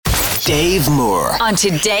Dave Moore on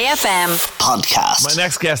Today FM podcast. My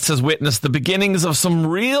next guest has witnessed the beginnings of some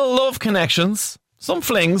real love connections, some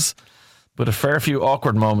flings, but a fair few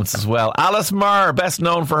awkward moments as well. Alice Marr, best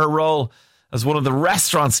known for her role as one of the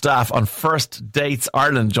restaurant staff on First Dates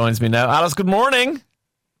Ireland, joins me now. Alice, good morning.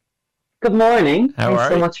 Good morning. How Thanks are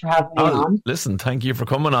so you? much for having me on. Listen, thank you for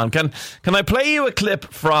coming on. Can I play you a clip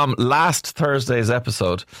from last Thursday's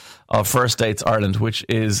episode of First Dates Ireland, which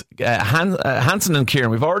is Hanson and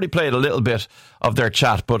Kieran? We've already played a little bit of their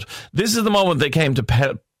chat, but this is the moment they came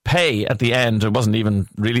to pay at the end. It wasn't even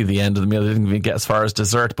really the end of the meal. They didn't even get as far as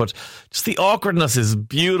dessert, but just the awkwardness is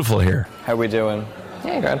beautiful here. How we doing?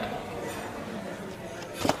 Yeah, good.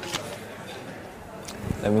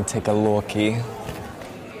 Let me take a look-y.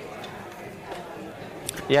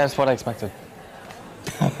 Yeah, that's what I expected.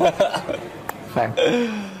 Fair.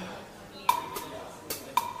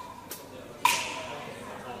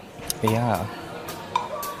 Yeah.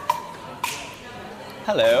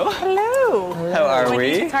 Hello. Hello. How are Do I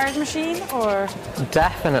need we? a card machine or...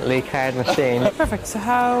 Definitely card machine. Perfect. So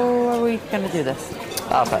how are we going to do this?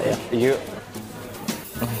 I'll bet you. You.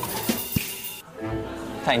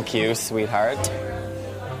 Thank you, sweetheart.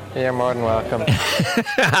 You're more than welcome.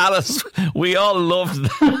 Alice, we all loved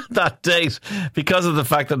that date because of the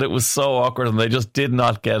fact that it was so awkward and they just did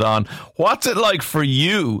not get on. What's it like for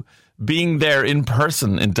you being there in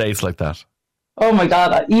person in dates like that? Oh my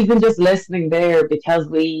God, even just listening there, because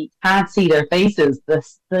we can't see their faces,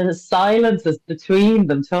 the silences between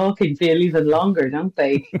them talking feel even longer, don't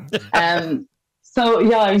they? So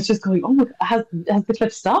yeah, I was just going, oh my God, has the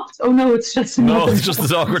clip stopped? Oh no, it's just No, it's just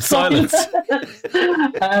this awkward silence.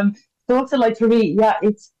 So what's it like for me? Yeah,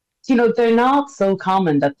 it's, they're not so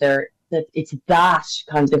common that it's that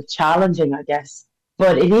kind of challenging, I guess.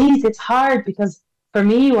 But it's hard because for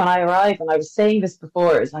me, when I arrive, and I was saying this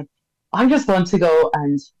before, it's like, I just want to go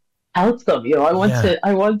and help them. I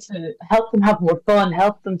want to help them have more fun,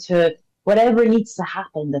 help them to whatever needs to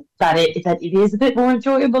happen, that it is a bit more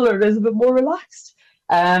enjoyable or it is a bit more relaxed.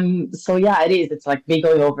 So yeah, it is. It's like me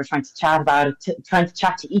going over, trying to chat about it, trying to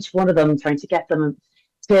chat to each one of them, trying to get them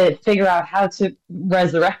to figure out how to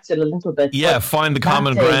resurrect it a little bit. Yeah, but find the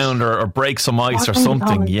common ground or break some ice or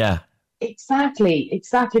something. Yeah. Exactly.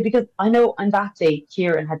 Because I know on that day,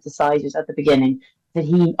 Kieran had decided at the beginning that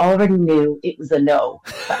he already knew it was a no.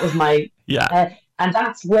 That was my... Yeah. And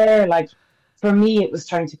that's where, like, for me, it was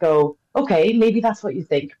trying to go, okay, maybe that's what you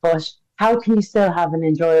think, but how can you still have an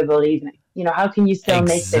enjoyable evening? How can you still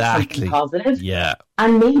make this something positive? Yeah.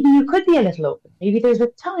 And maybe you could be a little open. Maybe there's a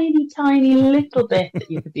tiny, tiny little bit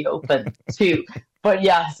that you could be open to. But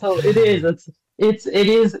yeah, so it is.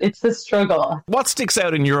 It's a struggle. What sticks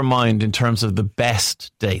out in your mind in terms of the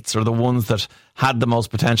best dates or the ones that had the most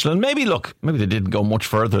potential? And maybe they didn't go much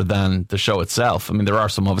further than the show itself. I mean, there are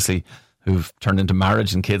some obviously who've turned into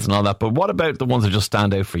marriage and kids and all that. But what about the ones that just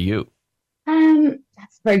stand out for you?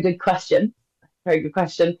 That's a very good question.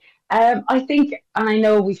 I think, and I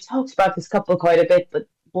know we've talked about this couple quite a bit, but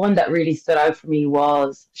one that really stood out for me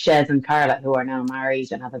was Shez and Carla, who are now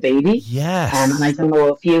married and have a baby. Yes. And I don't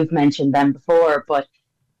know if you've mentioned them before, but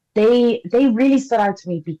they really stood out to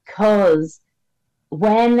me because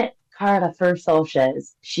when Carla first saw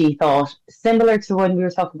Shez, she thought, similar to when we were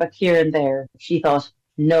talking about Kieran there, she thought,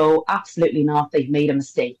 no, absolutely not. They've made a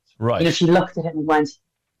mistake. Right. She looked at him and went,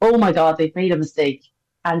 oh my God, they've made a mistake.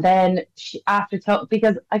 And then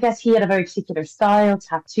because I guess he had a very particular style,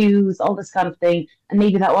 tattoos, all this kind of thing. And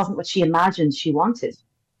maybe that wasn't what she imagined she wanted.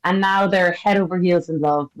 And now they're head over heels in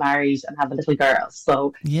love, married, and have a little girl.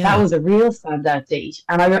 So that was a real standout date.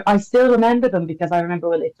 And I still remember them because I remember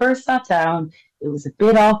when they first sat down, it was a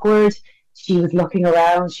bit awkward. She was looking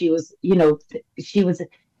around. She was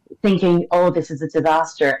thinking, oh, this is a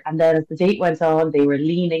disaster. And then as the date went on, they were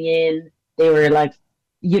leaning in. They were like,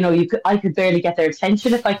 I could barely get their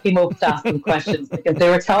attention if I came up to ask them questions because they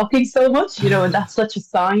were talking so much, and that's such a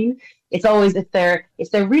sign. It's always if they're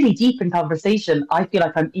really deep in conversation, I feel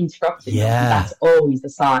like I'm interrupting them. That's always a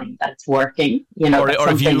sign that it's working. Or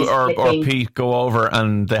if you or Pete go over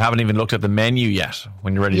and they haven't even looked at the menu yet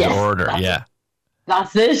when you're ready to order.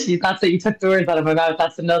 That's it. You took the words out of my mouth.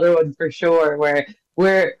 That's another one for sure where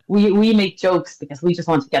we make jokes because we just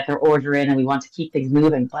want to get their order in and we want to keep things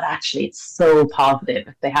moving. But actually, it's so positive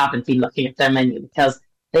if they haven't been looking at their menu because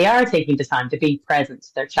they are taking the time to be present.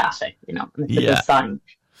 They're chatting, and it's a good sign.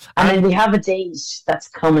 And then we have a date that's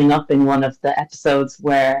coming up in one of the episodes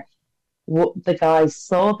where the guy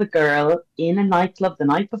saw the girl in a nightclub the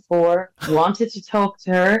night before, wanted to talk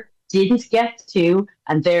to her, didn't get to,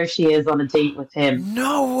 and there she is on a date with him.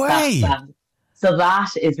 No way! So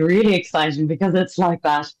that is really exciting because it's like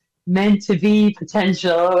that meant to be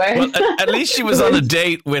potential. Well, at least she was on a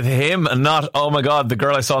date with him and not, oh my God, the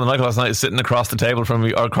girl I saw in the night last night is sitting across the table from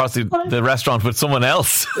me or across the restaurant with someone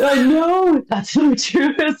else. I know, that's so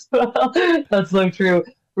true as well. That's so true.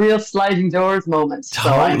 Real sliding doors moment.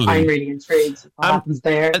 Totally. So I'm really intrigued what happens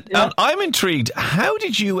there. And I'm intrigued. How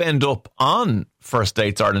did you end up on First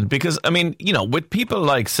Dates Ireland? Because, I mean, you know, with people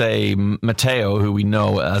like, say, Matteo, who we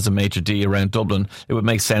know as a maitre d' around Dublin, it would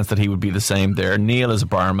make sense that he would be the same there. Neil is a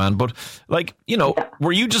barman. But, like, you know,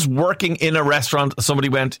 were you just working in a restaurant? Somebody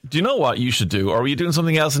went, do you know what you should do? Or were you doing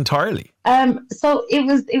something else entirely? So it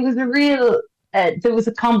was a real, there was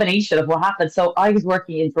a combination of what happened. So I was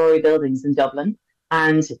working in Drury Buildings in Dublin.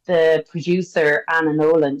 And the producer, Anna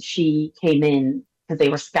Nolan, she came in because they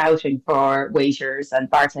were scouting for waiters and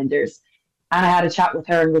bartenders. And I had a chat with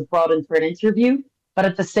her and was brought in for an interview. But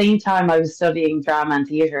at the same time, I was studying drama and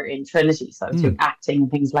theatre in Trinity. So I was doing acting and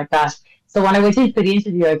things like that. So when I went in for the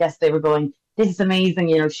interview, I guess they were going, this is amazing.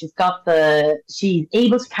 You know, she's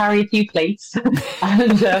able to carry a few plates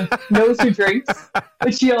and knows her drinks.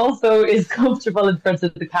 But she also is comfortable in front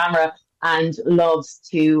of the camera. And loves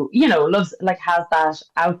has that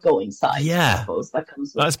outgoing side. Yeah, I suppose that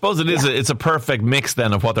comes with, I suppose it is. It's a perfect mix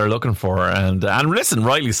then of what they're looking for, and listen,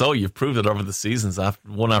 rightly so. You've proved it over the seasons,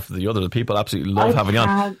 one after the other. The people absolutely love having you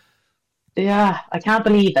on. Yeah, I can't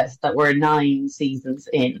believe it that we're 9 seasons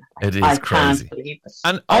in. It is crazy. Can't believe it.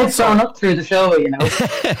 And I've grown up through the show, you know.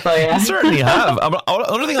 So, yeah. You certainly have.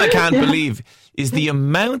 Another thing I can't believe is the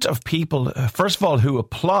amount of people. First of all, who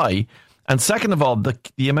apply. And second of all,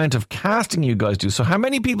 the amount of casting you guys do. So how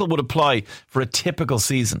many people would apply for a typical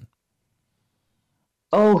season?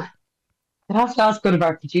 Oh, I'd have to ask one of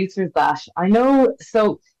our producers that. I know,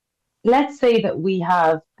 so let's say that we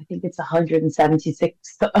have, I think it's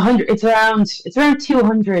 176, 100, it's around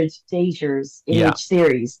 200 daters in each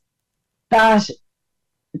series. That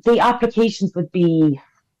the applications would be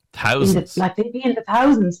thousands. They'd be in the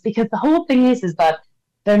thousands, because the whole thing is that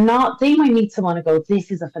they might meet someone and go,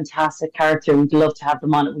 this is a fantastic character, we'd love to have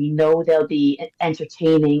them on it. We know they'll be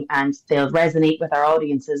entertaining and they'll resonate with our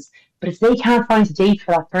audiences. But if they can't find a date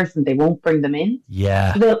for that person, they won't bring them in.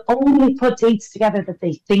 Yeah. So they'll only put dates together that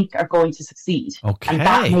they think are going to succeed. Okay. And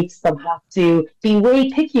that makes them have to be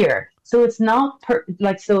way pickier. So it's not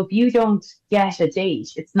so if you don't get a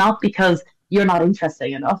date, it's not because you're not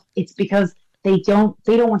interesting enough. It's because they don't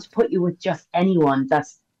want to put you with just anyone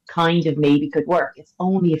that's kind of maybe could work. It's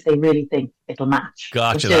only if they really think it'll match.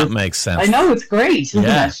 Gotcha, that makes sense. I know, it's great, isn't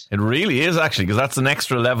it? It really is, actually, because that's an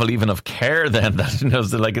extra level even of care then, that, you know,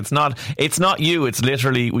 like it's not you, it's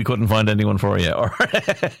literally we couldn't find anyone for you, or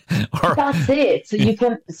that's it. So you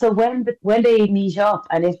can, so when they meet up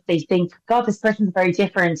and if they think, God, this person's very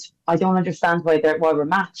different, I don't understand why we're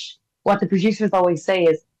matched, what the producers always say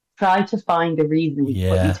is, try to find a reason we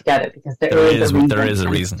put you together, because there is a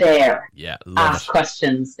reason. Ask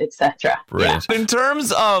questions, etc. Brilliant. In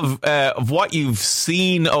terms of what you've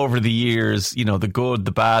seen over the years, you know, the good,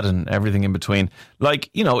 the bad, and everything in between.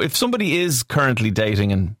 Like, you know, if somebody is currently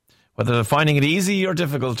dating, and whether they're finding it easy or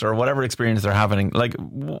difficult or whatever experience they're having, like,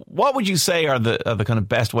 what would you say are the kind of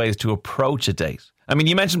best ways to approach a date? I mean,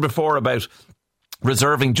 you mentioned before about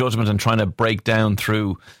reserving judgment and trying to break down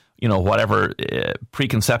through, you know, whatever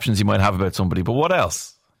preconceptions you might have about somebody. But what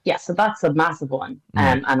else? Yeah, so that's a massive one.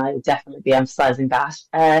 And I would definitely be emphasising that.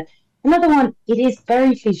 Another one, it is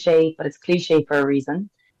very cliche, but it's cliche for a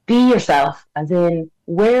reason. Be yourself, as in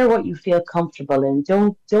wear what you feel comfortable in.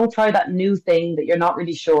 Don't try that new thing that you're not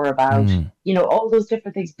really sure about. You know, all those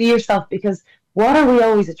different things. Be yourself, because what are we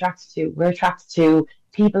always attracted to? We're attracted to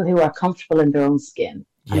people who are comfortable in their own skin.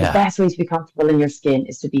 And the best way to be comfortable in your skin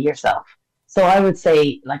is to be yourself. So I would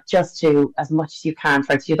say, like, just to, as much as you can,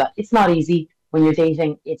 try to do that. It's not easy when you're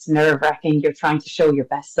dating. It's nerve-wracking. You're trying to show your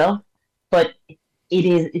best self. But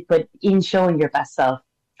but in showing your best self,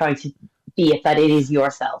 try to be it that it is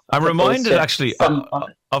yourself. I'm reminded, actually,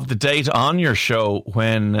 of the date on your show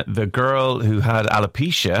when the girl who had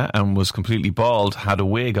alopecia and was completely bald had a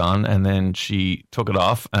wig on, and then she took it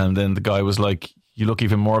off, and then the guy was like, you look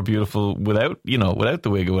even more beautiful without the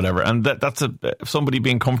wig or whatever. And that's somebody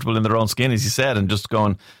being comfortable in their own skin, as you said, and just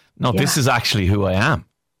going, no, this is actually who I am.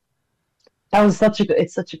 That was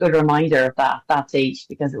it's such a good reminder of that date,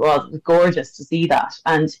 because it was gorgeous to see that.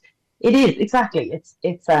 And it is, exactly.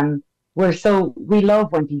 We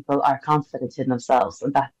love when people are confident in themselves,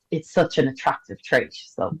 and that it's such an attractive trait.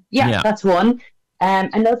 So that's one.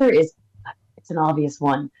 Another is, it's an obvious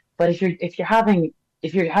one, but if you're having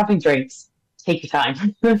drinks, take your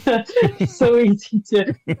time. It's so easy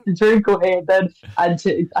to drink away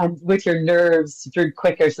and with your nerves to drink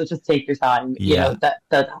quicker. So just take your time. You know,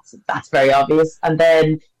 that's very obvious. And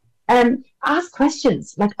then Ask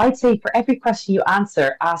questions. Like I'd say for every question you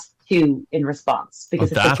answer, ask 2 in response,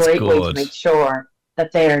 because it's a great way to make sure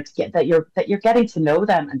that you're getting to know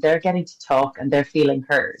them and they're getting to talk and they're feeling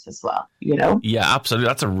heard as well, you know? Yeah, absolutely.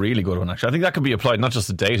 That's a really good one, actually. I think that could be applied not just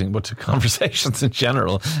to dating, but to conversations in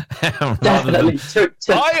general. Definitely.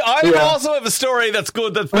 I also have a story that's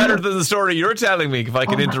good, that's better than the story you're telling me, if I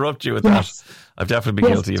can interrupt you with that. I've definitely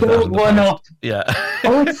been guilty of that. One up. Yeah.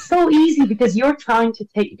 It's so easy because you're trying to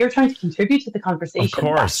contribute to the conversation. Of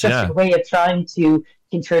course, that's just your way of trying to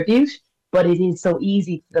contribute. But it is so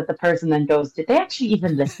easy that the person then goes, did they actually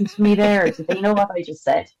even listen to me there? Or did they know what I just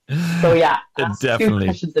said? So yeah, definitely. 2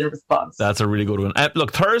 questions in response. That's a really good one.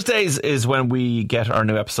 Look, Thursdays is when we get our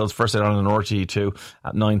new episodes. First night on RTÉ Two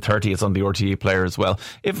at 9:30. It's on the RTÉ Player as well.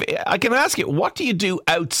 If I can ask you, what do you do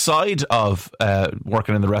outside of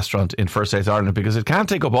working in the restaurant in First Dates Ireland? Because it can't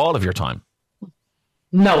take up all of your time.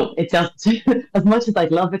 No, it doesn't. As much as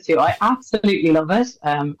I'd love it to. I absolutely love it.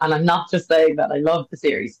 And I'm not just saying that. I love the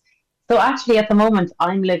series. So actually, at the moment,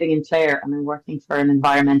 I'm living in Clare and I'm working for an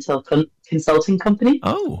environmental consulting company.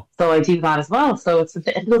 Oh. So I do that as well. So it's a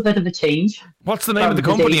little bit of a change. What's the name of the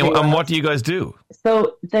company and what do you guys do?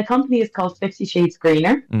 So the company is called 50 Shades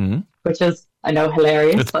Greener, which is, I know,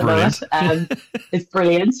 hilarious. It's brilliant. It's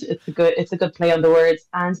brilliant. It's a good play on the words.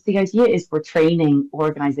 And the idea is we're training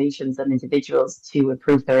organisations and individuals to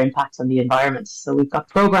improve their impact on the environment. So we've got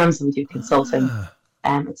programs and we do consulting.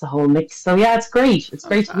 It's a whole mix. So yeah, it's great. It's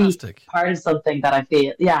great to be part of something that I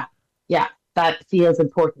feel, that feels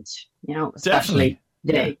important, you know, especially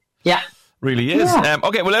today. Yeah. Really is. Yeah.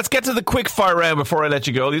 Okay, well, let's get to the quick fire round before I let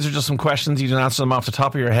you go. These are just some questions. You can answer them off the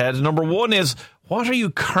top of your head. Number 1 is, what are you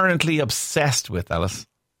currently obsessed with, Alice?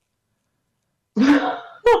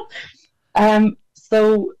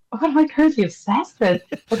 So what am I currently obsessed with?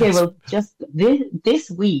 Okay, well, just this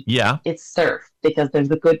week, it's surf, because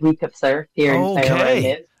there's a good week of surf here in Clare where I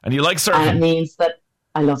live. And you like surfing? And it means that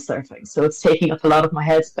I love surfing. So it's taking up a lot of my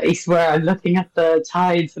headspace, where I'm looking at the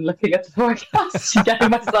tides and looking at the forecast and getting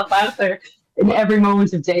myself out there in every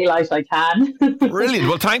moment of daylight I can. Brilliant.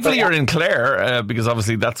 Well, thankfully you're in Clare, because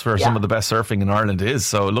obviously that's where some of the best surfing in Ireland is.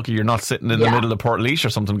 So lucky you're not sitting in the middle of Portlaoise or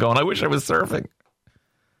something going, I wish I was surfing.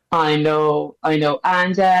 I know.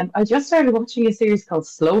 And I just started watching a series called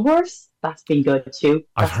Slow Horse. That's been good too.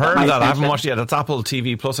 I've heard of that. I haven't watched it yet. That's Apple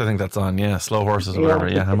TV Plus, I think that's on. Yeah, Slow Horses or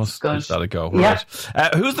whatever. Yeah, I must give that a go. Yeah.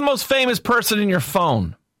 Right. Who's the most famous person in your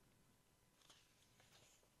phone?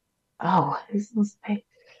 Oh, who's the most famous?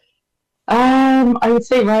 I would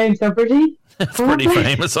say Ryan Tuberty. That's pretty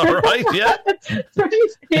famous, all right, yeah. Pretty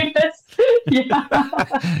famous,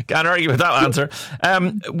 yeah. Can't argue with that answer.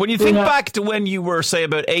 When you think back to when you were, say,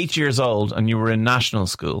 about 8 years old and you were in national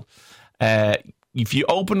school, if you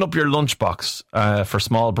opened up your lunchbox for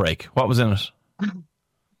small break, what was in it?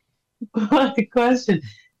 What a question.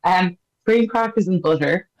 Cream crackers and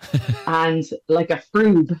butter and like a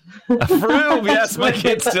froob. A froob, yes. My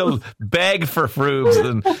kids still beg for froobs,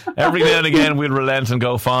 and every now and again we'll relent and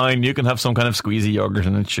go, fine, you can have some kind of squeezy yogurt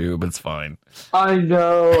in a tube, it's fine. I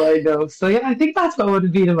know. So yeah, I think that's what would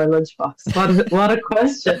have been in my lunchbox. What a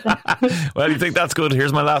question. Well, you think that's good.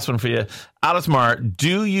 Here's my last one for you. Alice Marr,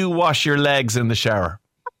 do you wash your legs in the shower?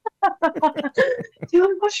 Do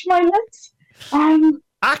I wash my legs?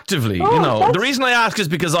 Actively, you know. The reason I ask is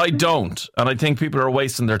because I don't, and I think people are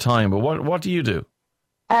wasting their time. But what do you do?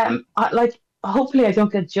 Hopefully I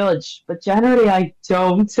don't get judged, but generally I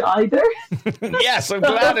don't either. Yes, I'm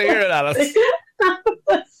glad to hear it, Alice.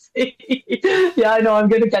 Yeah, I know, I'm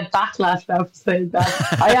going to get backlash now for saying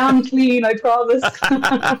that. I am clean, I promise.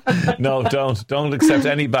 No, don't accept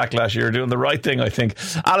any backlash. You're doing the right thing, I think.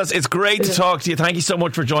 Alice, it's great to talk to you. Thank you so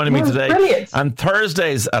much for joining me today. Brilliant. And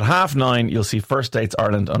Thursdays at 9:30 you'll see First Dates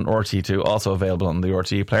Ireland on RTÉ Two, also available on the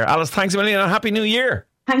RTÉ Player. Alice, thanks a million and Happy New Year.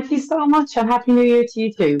 Thank you so much, and Happy New Year to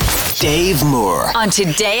you too. Dave Moore on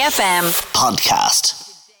Today FM podcast.